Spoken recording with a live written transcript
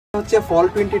হচ্ছে ফল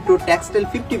 22 টেক্সটাইল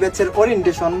 50 ব্যাচের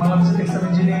orientation. Bangladesh textile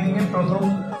engineering এর প্রথম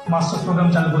মাস্টার্স প্রোগ্রাম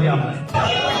চালু করি আমরা।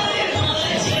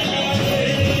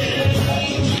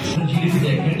 GDP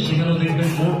দেখেন সেখানে দেখবেন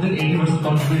more than 80%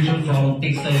 contribution from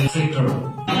textile sector.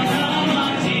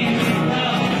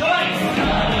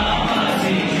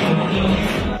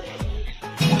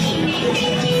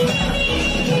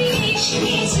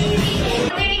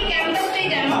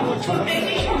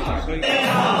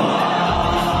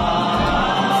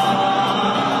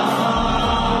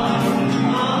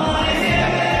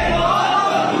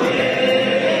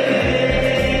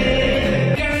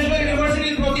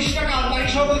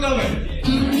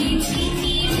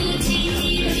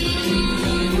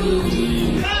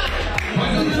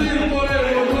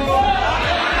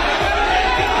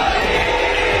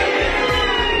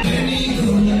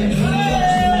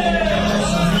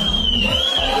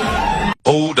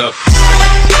 Hold up.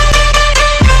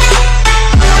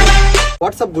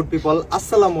 What's up good people?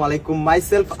 Assalamu alaikum.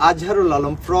 Myself Azharul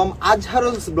Alam from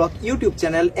Azharul's Blog YouTube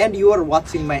channel and you are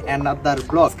watching my another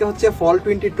vlog. আজকে হচ্ছে ফল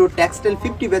 22 textile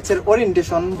 50 ব্যাচের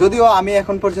orientation. যদিও আমি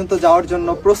এখন পর্যন্ত যাওয়ার জন্য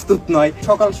প্রস্তুত নয়।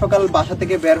 সকাল সকাল বাসা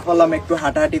থেকে বের হলাম একটু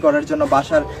হাঁটাহাঁটি করার জন্য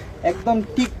বাসার একদম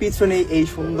ঠিক পিছনে এই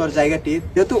সুন্দর জায়গাটি।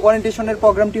 যেহেতু ওরিয়েন্টেশনের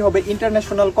প্রোগ্রামটি হবে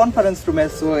ইন্টারন্যাশনাল কনফারেন্স রুমে,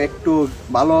 সো একটু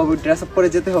ভালোভাবে ড্রেস আপ করে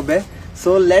যেতে হবে।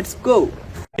 So let's go.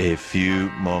 A few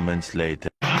moments later.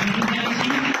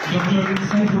 Dr.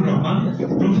 Saifur Rahman,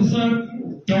 Professor,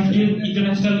 Daffodil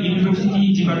International University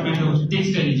Department of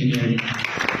Textile Engineering.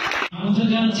 আমন্ত্রণ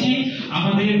জানাচ্ছি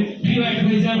আমাদের প্রিয়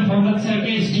অ্যাডভাইজার ফরহাদ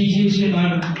স্যারকে স্টেজে এসে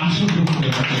তার আসন গ্রহণ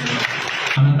করতে।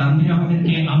 আমরা তানভীর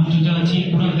আমাদেরকে আমন্ত্রণ জানাচ্ছি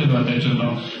পুরাতে দেওয়ার জন্য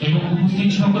এবং উপস্থিত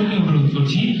সকলকে অনুরোধ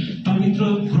করছি পবিত্র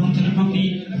গ্রন্থের প্রতি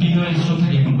বিনয়ের শ্রদ্ধা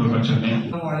জ্ঞাপন করবার জন্য।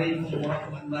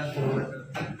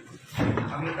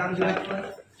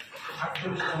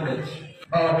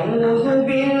 أعوذ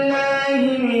بالله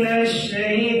من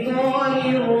الشيطان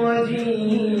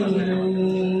الرجيم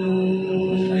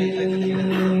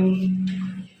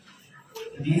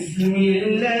بسم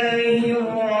الله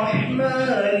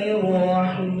الرحمن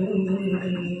الرحيم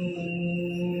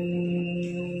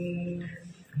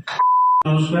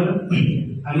নমস্কার,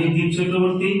 আমি দীপ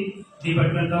Chakraborty,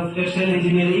 department of textile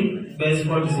engineering, batch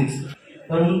 46।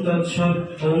 ওম তৎসৎ,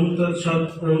 ওম তৎসৎ,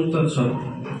 ওম তৎসৎ।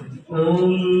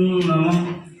 ওম নমঃ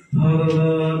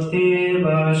ভগবতে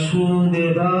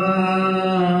বাসুদেবায়।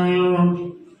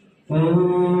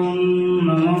 ওম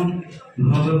নমঃ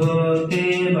ভগবতে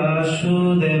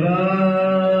বাসুদেবায়।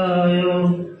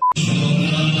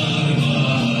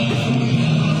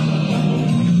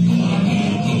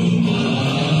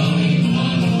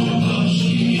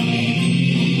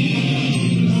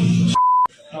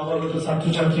 নবগত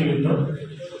ছাত্রছাত্রীবৃন্দ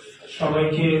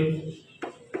সবাইকে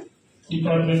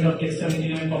ডিপার্টমেন্ট অফ টেক্সটাইল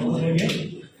ইঞ্জিনিয়ারিং পক্ষ থেকে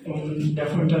এবং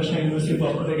ড্যাফোডিল ইন্টারন্যাশনাল ইউনিভার্সিটির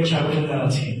পক্ষ থেকে স্বাগত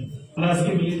জানাচ্ছি। আমরা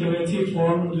আজকে মিলিত হয়েছি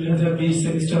ফর্ম 2020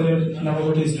 সেমিস্টারের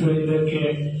নবগত স্টুডেন্টদেরকে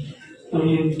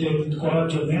ওরিয়েন্টেড করার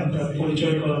জন্য, আপনার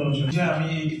পরিচয় করানোর জন্য। আমি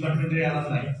এই ডিপার্টমেন্টের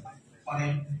অ্যালামনাই, মানে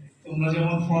তোমরা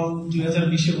যেমন ফর্ম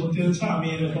 2020-এ ভর্তি হয়েছো, আমি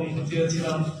এরকম ভর্তি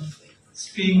হয়েছিলাম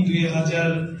স্প্রিং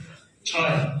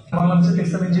 2006। বাংলাদেশ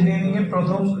টেক্সটাইল ইঞ্জিনিয়ারিং এর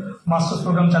প্রথম মাস্টার্স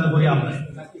প্রোগ্রাম চালু করি আমরা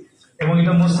এবং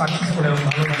এটা মোস্ট সাকসেসফুল এবং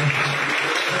ভালো।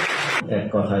 এক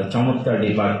কথায় চমৎকার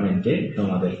ডিপার্টমেন্টে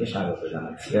তোমাদেরকে স্বাগত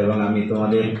জানাচ্ছি এবং আমি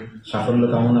তোমাদের সাফল্য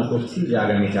কামনা করছি যে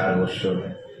আগামী 4 বছর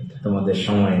তোমাদের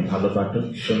সময় ভালো কাটুক,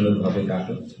 সুন্দরভাবে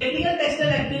কাটুক। টেকনিক্যাল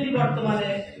টেক্সটাইল অ্যাকচুয়ালি বর্তমানে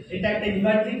এটা একটা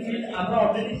ইমার্জিং ফিল্ড। আমরা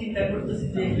অলরেডি চিন্তা করতেছি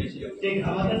যে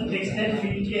আমাদের টেক্সটাইল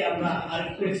ফিল্ডকে আমরা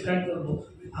আরেকটু এক্সপ্যান্ড করবো,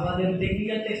 আমাদের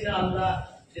টেকনিক্যাল টেক্সটাইল আমরা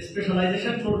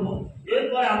স্পেশালাইজেশন করবো,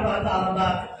 এরপরে আমরা হয়তো আলাদা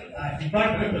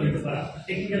ডিপার্টমেন্ট তৈরি করা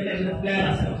টেকনিক্যাল টেক্সটাইল প্ল্যান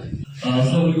আছে।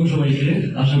 আসসালামু আলাইকুম সবাইকে,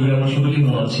 আশা করি আমরা সকলেই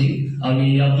ভালো আছি। আমি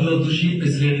Abdullah Tushi,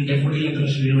 president daffodil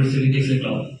international university textile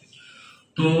club.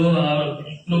 তো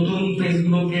নতুন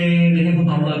ফেসগুলোকে দেখে খুব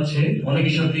ভালো লাগছে।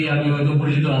 অনেকের সাথে আমি হয়তো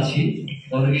পরিচিত আছি,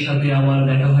 অনেকের সাথে আমার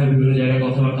দেখা হয় বিভিন্ন জায়গায়,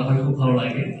 কথাবার্তা হয়, খুব ভালো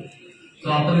লাগে। তো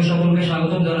আপনাদের সকলকে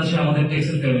স্বাগতম জানাচ্ছি আমাদের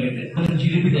টেক্সটাইল ফ্যামিলিতে।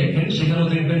 জিডিপি দেখেন সেখানেও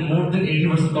দেখবেন more than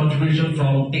 80% contribution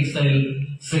from textile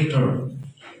sector.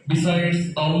 Besides,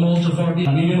 almost 40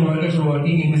 million workers are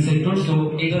working in this sector, so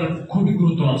এটার খুবই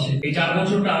গুরুত্ব আছে। এই 4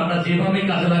 বছরটা আমরা যেভাবে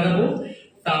কাজে লাগাবো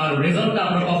তার রেজাল্টটা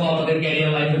আমরা পাবো আমাদের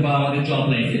ক্যারিয়ার লাইফে বা আমাদের জব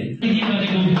লাইফে।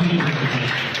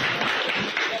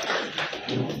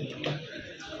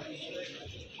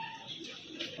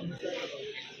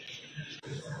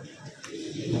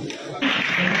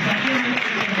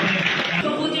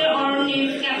 সবুজের অরণ্যের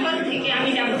ক্যাম্পাস থেকে আমি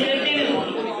ডাফোডিলে নেব।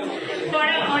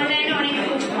 পরে অনলাইনে অনেক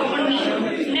খবর নিই,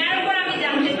 নেওয়ার পর আমি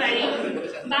জানতে পারি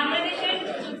বাংলাদেশের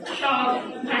সব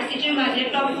ভার্সিটির মাঝে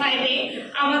টপ 5-এ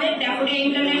আমাদের ড্যাফোডিল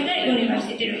ইন্টারন্যাশনাল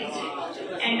ইউনিভার্সিটি রয়েছে।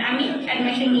 and আমি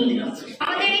অ্যাডমিশন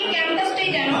আমাদের এই ক্যাম্পাসটাই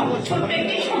যেন ছোট্ট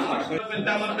একটি শহর।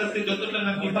 আমার কাছে যতটা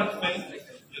না ডিপার্টমেন্ট,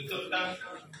 যতটা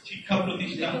শিক্ষা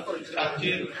প্রতিষ্ঠান,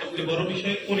 রাজ্যের সবচেয়ে বড়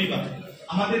বিষয় পরিবার।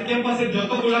 আমাদের ক্যাম্পাসে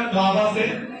যতগুলা ক্লাব আছে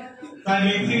প্রায়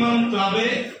ম্যাক্সিমাম ক্লাবে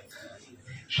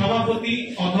সভাপতি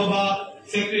অথবা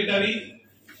secretary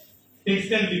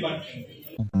textile department.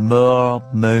 More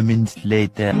moments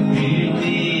later.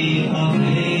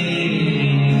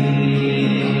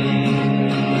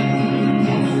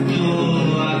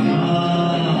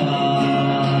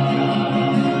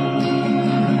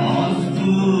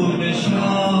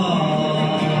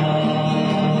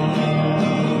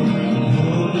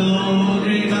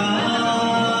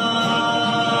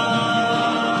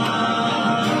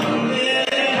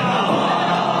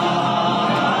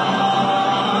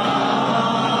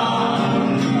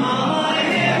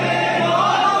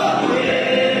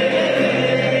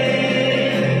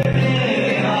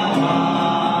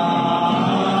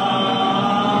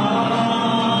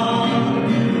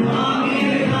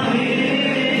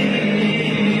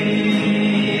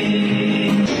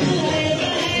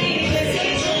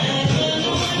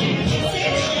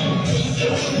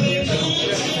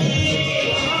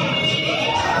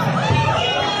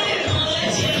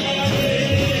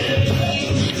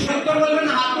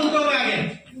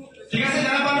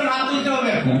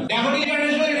 Daffodil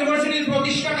international ইউনিভার্সিটির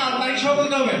প্রতিষ্ঠা কাল তারিখ সহ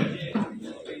বলতে হবে।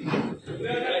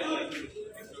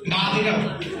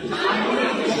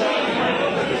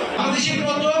 বাংলাদেশের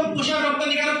প্রথম পোশাক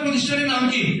রপ্তানিকারক প্রতিষ্ঠানের নাম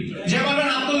কি? যে বলবেন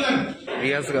হাত তুলবেন।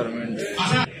 রিয়াজ গার্মেন্টস।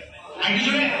 আচ্ছা, আইডি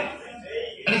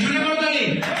জুড়ে বলো তাহলে।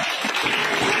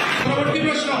 পরবর্তী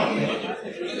প্রশ্ন,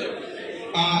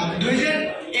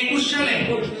 2021 সালে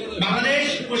বাংলাদেশ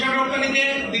পোশাক রপ্তানিতে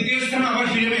দ্বিতীয় স্থান আবার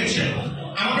ফিরে পেয়েছে।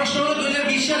 আমার প্রশ্ন হলো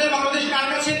 2020 সালে বাংলাদেশ কার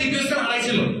কাছে দ্বিতীয় স্থান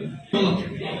হারাইছিল?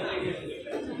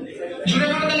 জুড়ে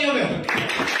বলো তাহলে হবে।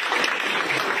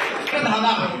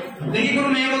 দাদা দেখি কোনো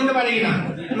মেয়ে বলতে পারি কিনা।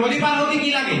 নদী পার হতে কি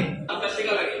লাগে?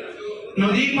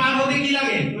 নদী পার হতে কি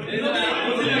লাগে?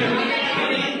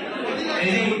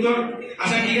 এই যে উত্তর।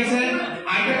 আচ্ছা ঠিক আছে,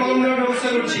 আরেকটা কলম দেওয়ার ব্যবস্থা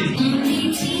করছি।